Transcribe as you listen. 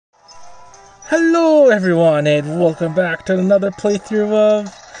Hello everyone, and welcome back to another playthrough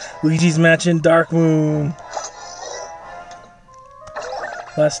of Luigi's Mansion Dark Moon.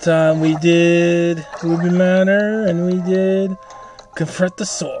 Last time we did Ruby Manor, and we did Confront the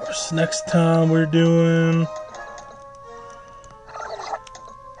Source. Next time we're doing...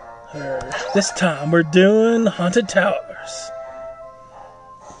 this time we're doing Haunted Towers.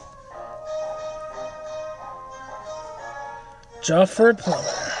 Job for a plumber.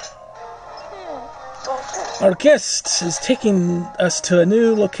 Our guest is taking us to a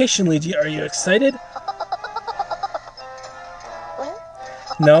new location, Luigi. Are you excited?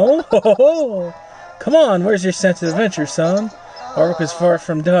 No? Oh, come on, where's your sense of adventure, son? Our work is far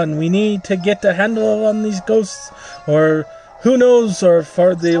from done. We need to get a handle on these ghosts, or who knows how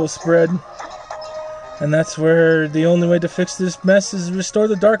far they will spread. And that's where the only way to fix this mess is restore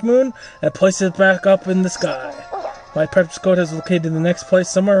the Dark Moon and place it back up in the sky. My prep squad has located the next place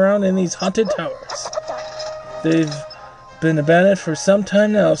somewhere around in these haunted towers. They've been abandoned for some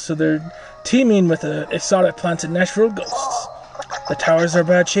time now, so they're teeming with exotic plants and natural ghosts. The towers are in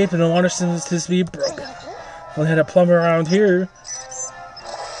bad shape and the water seems to be broken. If we had a plumber around here.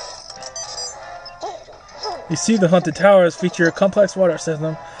 You see, the haunted towers feature a complex water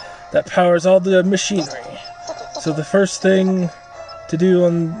system that powers all the machinery. So the first thing to do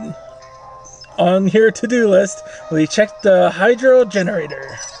on your to-do list, we check the hydro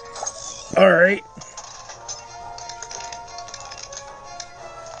generator. Alright.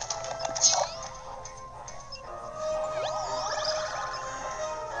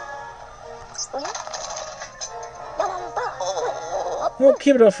 We'll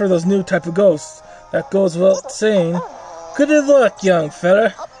keep it up for those new type of ghosts. That goes without saying. Good luck, young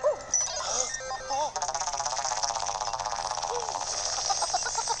fella.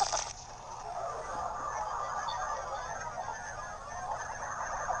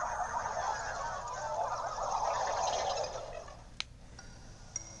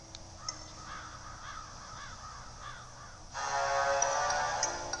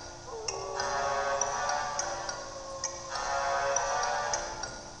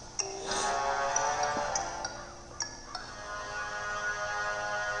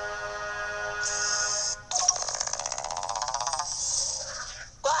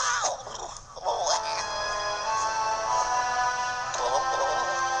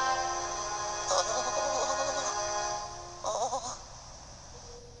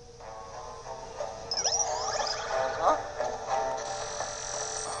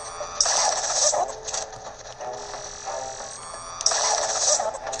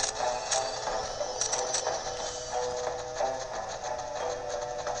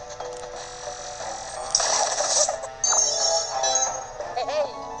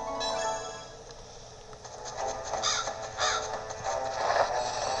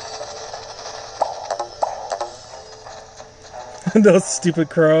 Those stupid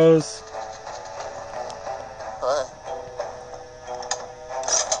crows.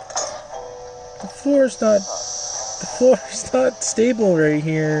 The floor's not stable right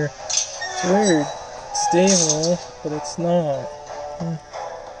here. It's weird. It's stable, but it's not.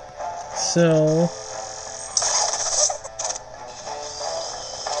 So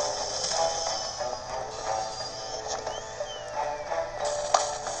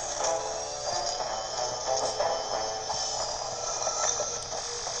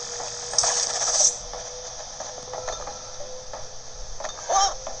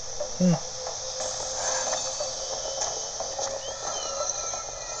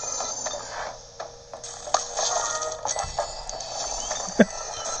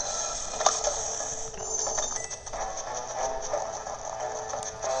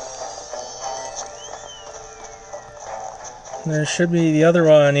there should be the other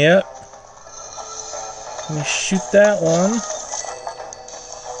one, yep. Let me shoot that one.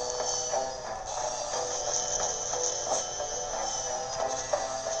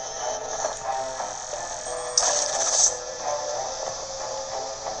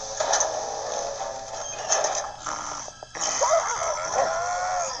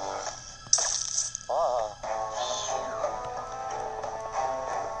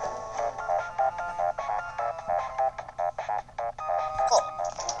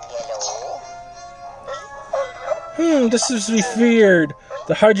 This is to be feared.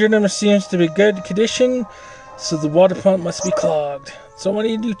 The hydrant seems to be good condition, so the water pump must be clogged. So what do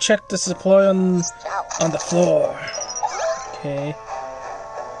you do? Check the supply on the floor. Okay.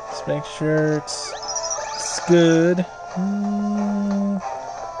 Let's make sure it's good.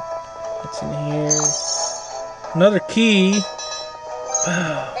 What's in here? Another key.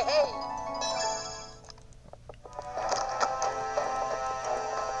 Wow.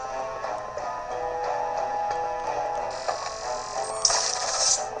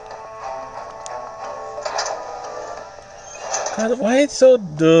 God, why it's so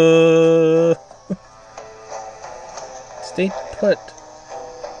duh? Stay put.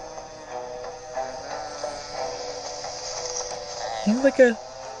 He's like a...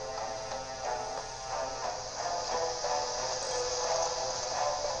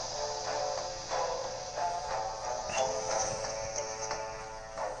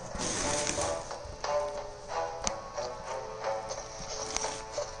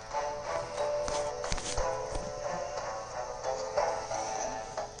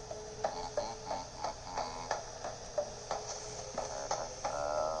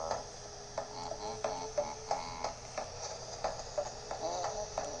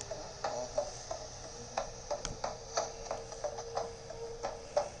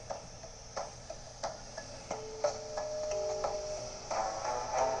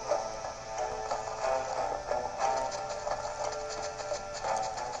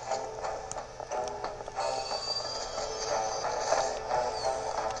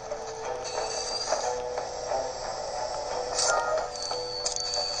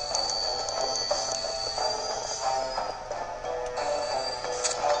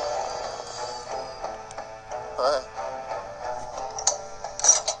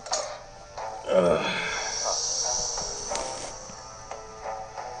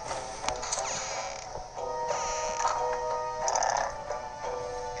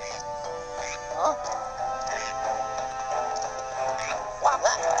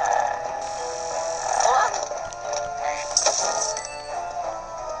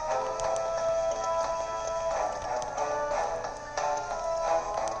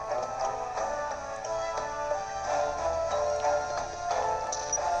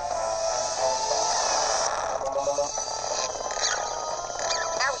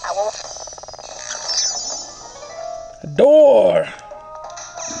 A door!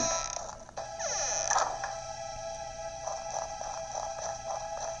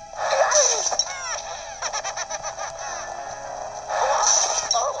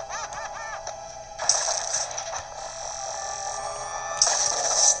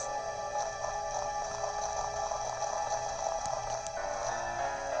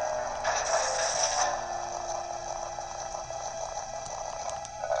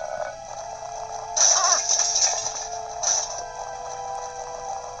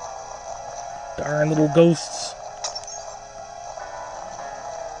 Darn little ghosts.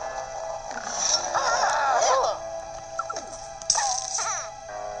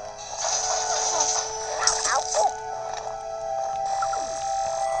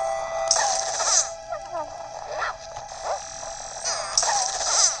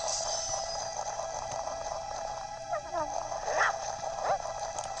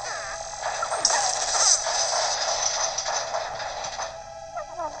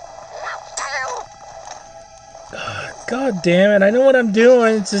 God damn it, I know what I'm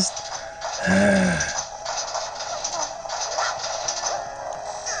doing, it's just...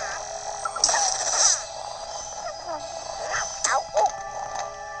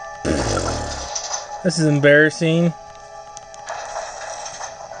 This is embarrassing.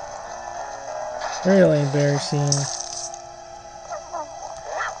 Really embarrassing.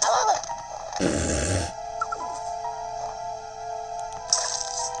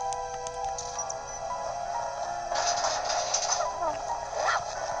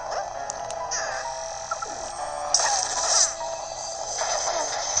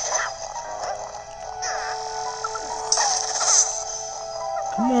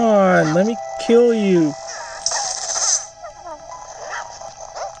 Come on, let me kill you.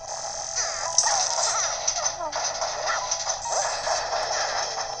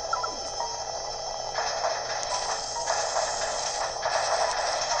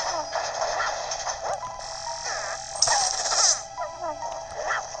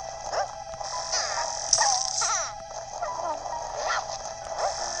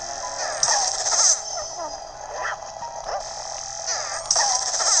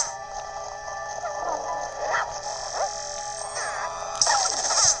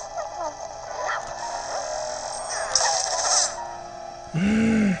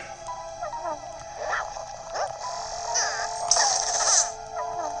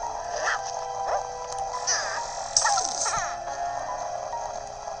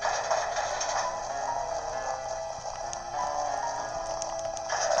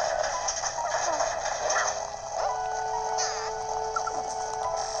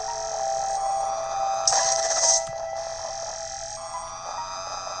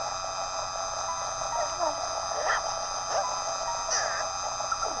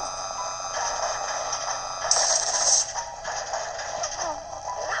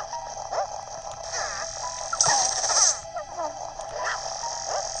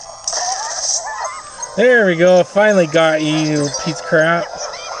 There we go. Finally got you, you piece of crap.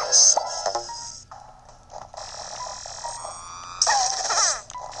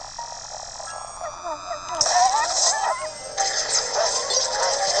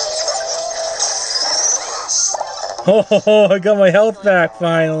 Oh, I got my health back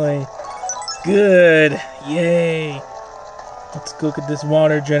finally. Good. Yay. Let's go get this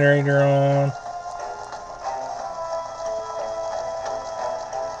water generator on.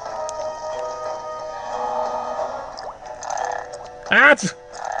 Ah!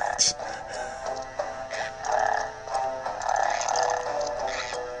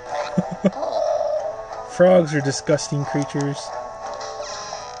 Frogs are disgusting creatures.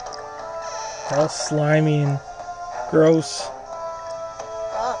 They're all slimy and gross.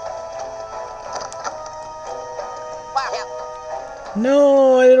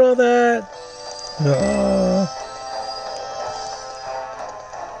 No, I did all that. No.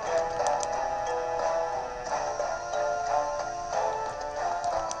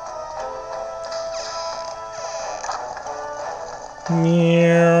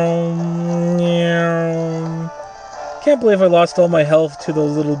 Meow, meow. Can't believe I lost all my health to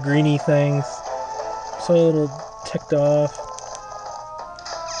those little greeny things. So a little ticked off.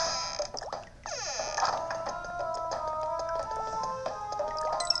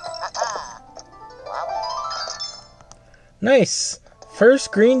 Nice!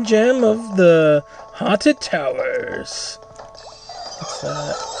 First green gem of the Haunted Towers. What's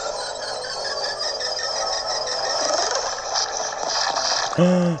that?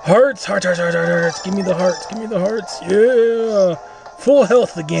 Hearts! Hearts, hearts, hearts, hearts! Give me the hearts, give me the hearts! Yeah! Full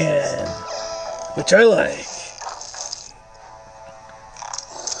health again! Which I like.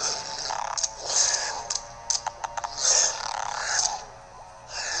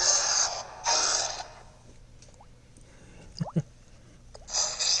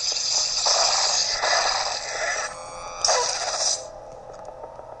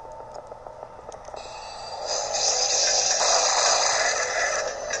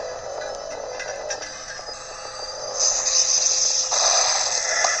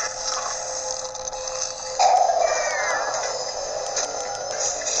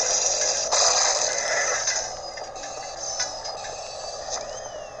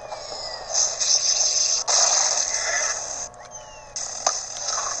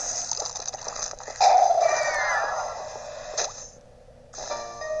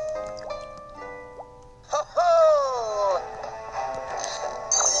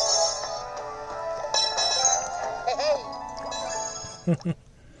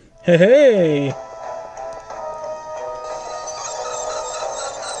 Hey, hey!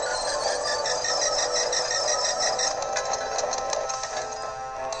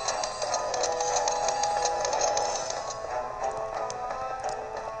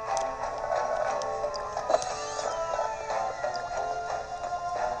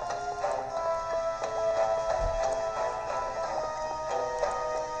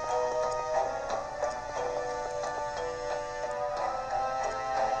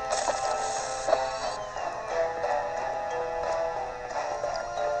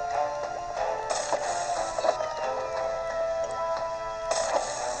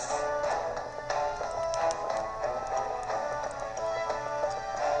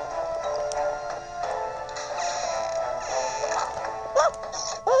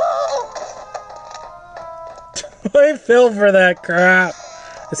 I fell for that crap.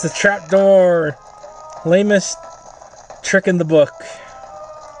 It's a trapdoor. Lamest trick in the book.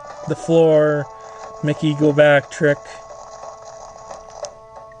 The floor. Mickey go back trick.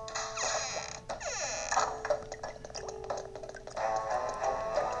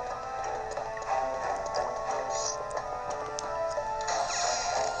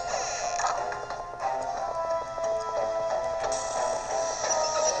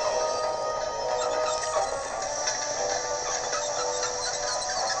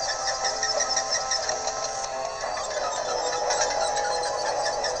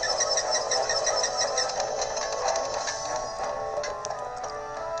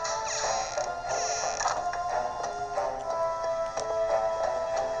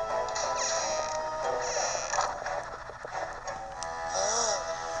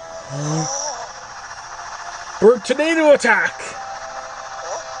 Bird tornado attack!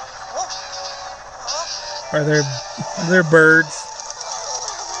 Are there birds?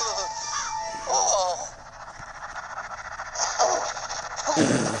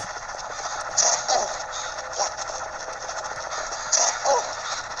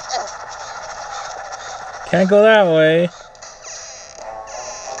 Can't go that way.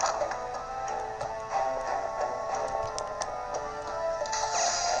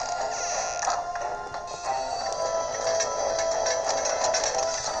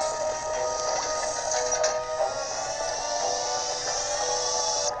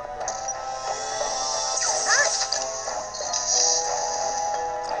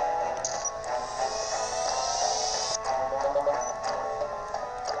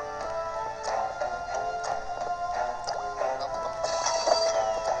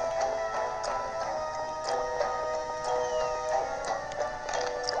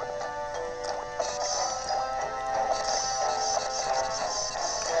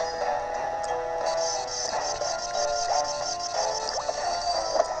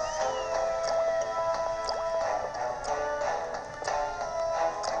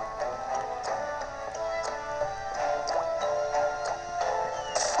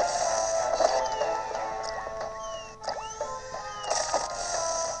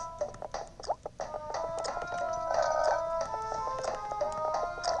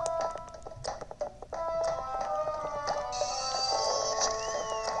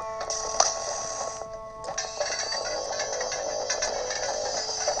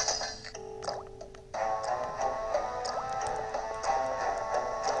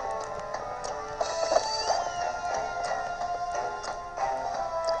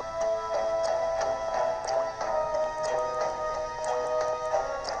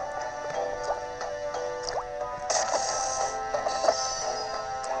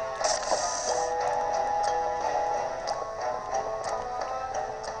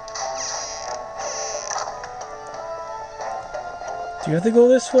 Do you have to go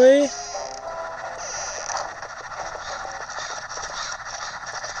this way?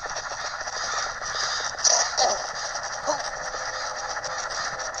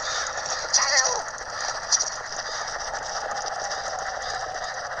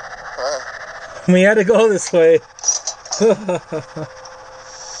 We had to go this way.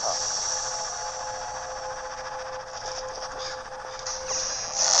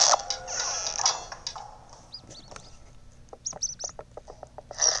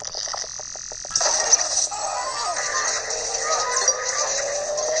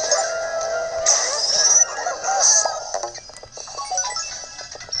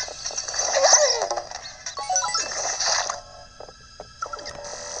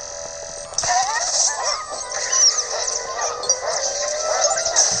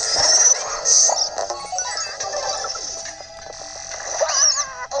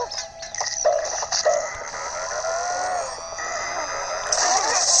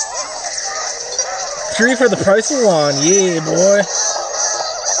 3 for the price of 1. Yeah, boy.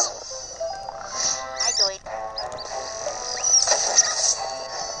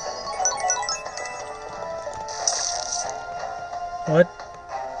 What?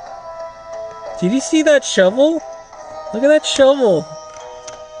 Did you see that shovel? Look at that shovel.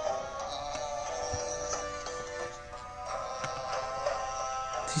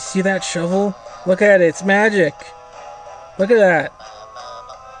 Do you see that shovel? Look at it. It's magic. Look at that.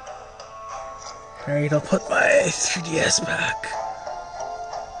 Alright, I'll put my 3DS back.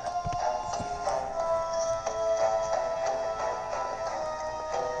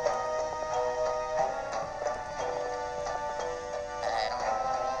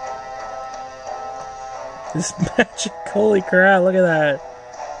 This magic, holy crap, look at that.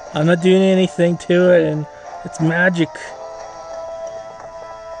 I'm not doing anything to it and it's magic.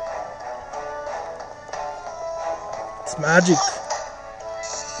 It's magic.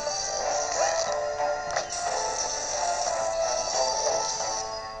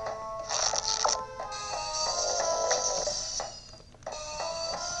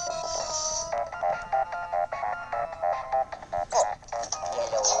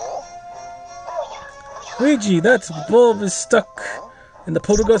 Luigi, that bulb is stuck in the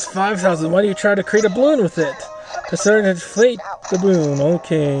Poltergust 5000. Why do you try to create a balloon with it? To start to inflate the balloon.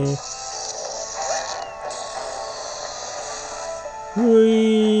 Okay.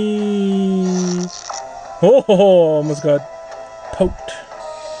 Whee! Oh, almost got poked.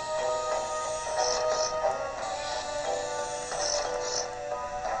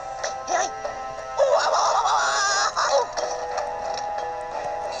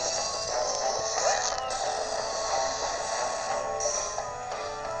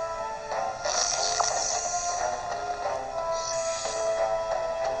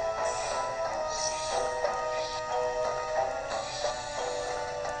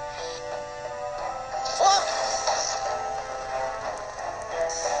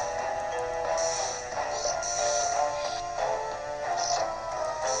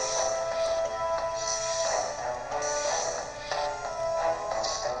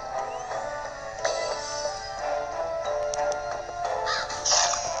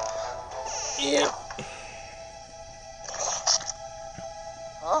 Yep.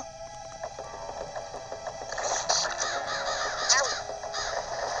 Huh?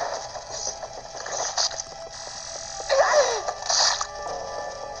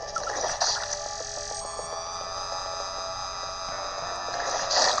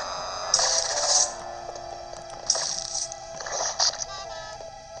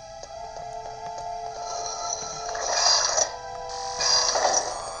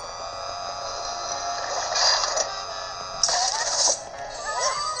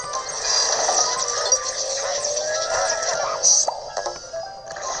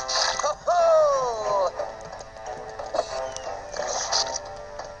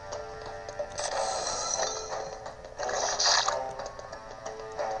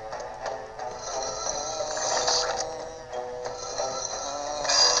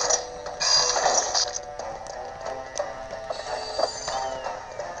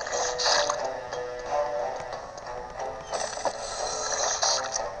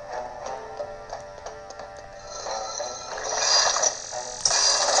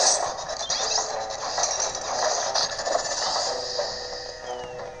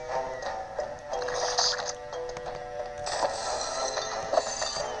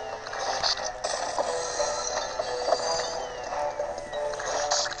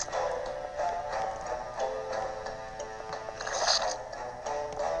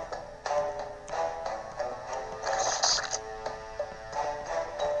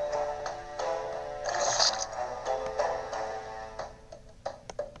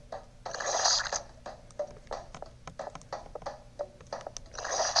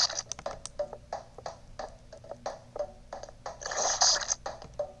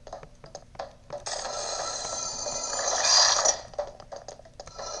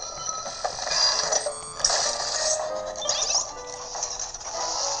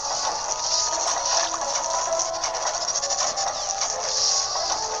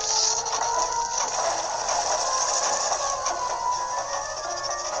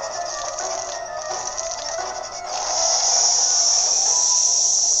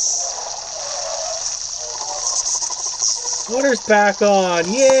 Water's back on.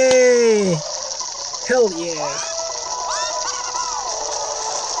 Yay! Hell yeah.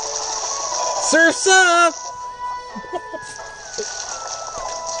 Surf's up!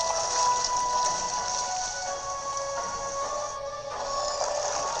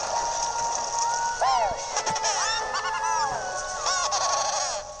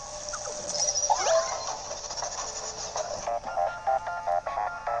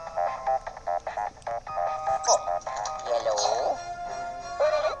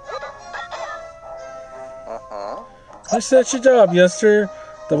 That's such a job, youngster.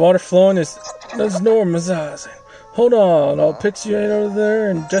 The water flowing is as normal as ours. Hold on, I'll fix you right over there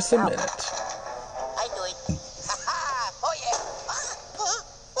in just a minute. I do it. Oh yeah.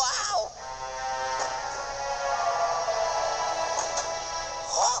 Wow.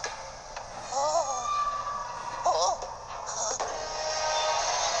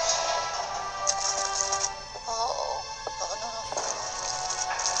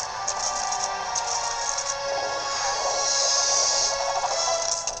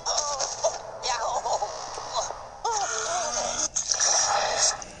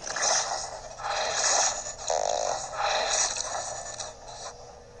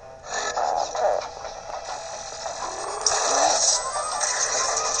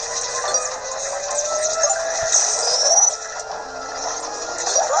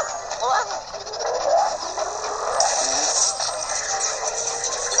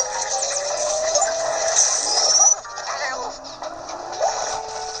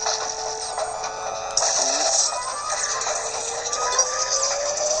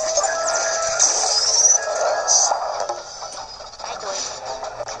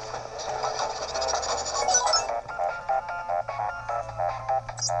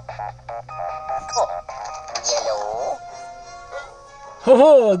 Ho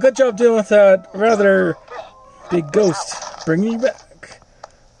ho! Good job dealing with that rather big ghost. Bringing you back.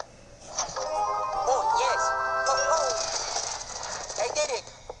 Oh yes! I did it!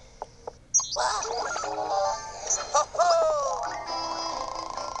 Wow!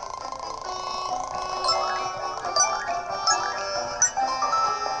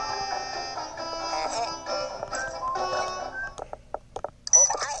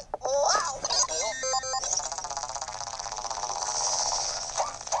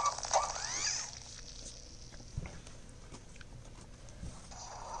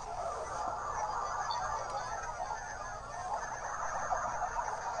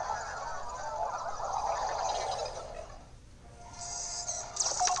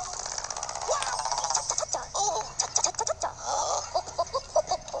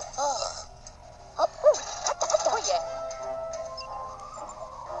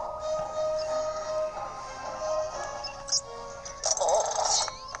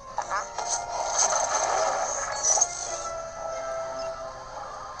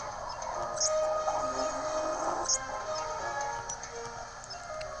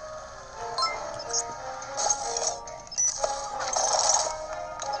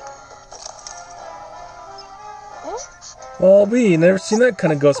 Well, we never seen that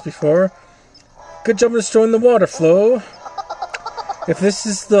kind of ghost before. Good job destroying the water flow. If this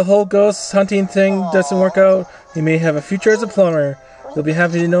is the whole ghost hunting thing doesn't work out, you may have a future as a plumber. You'll be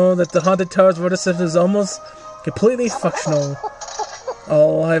happy to know that the Haunted Tower's water system is almost completely functional.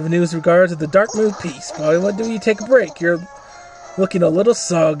 I'll have news regards to the Dark Moon piece, but why don't you take a break? You're looking a little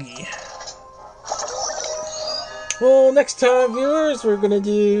soggy. Well, next time, viewers, we're gonna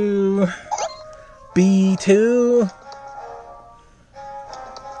do B2.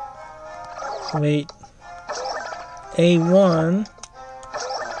 Wait, A1,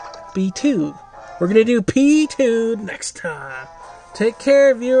 B2. We're gonna do P2 next time. Take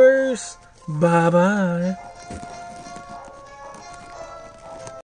care, viewers. Bye-bye.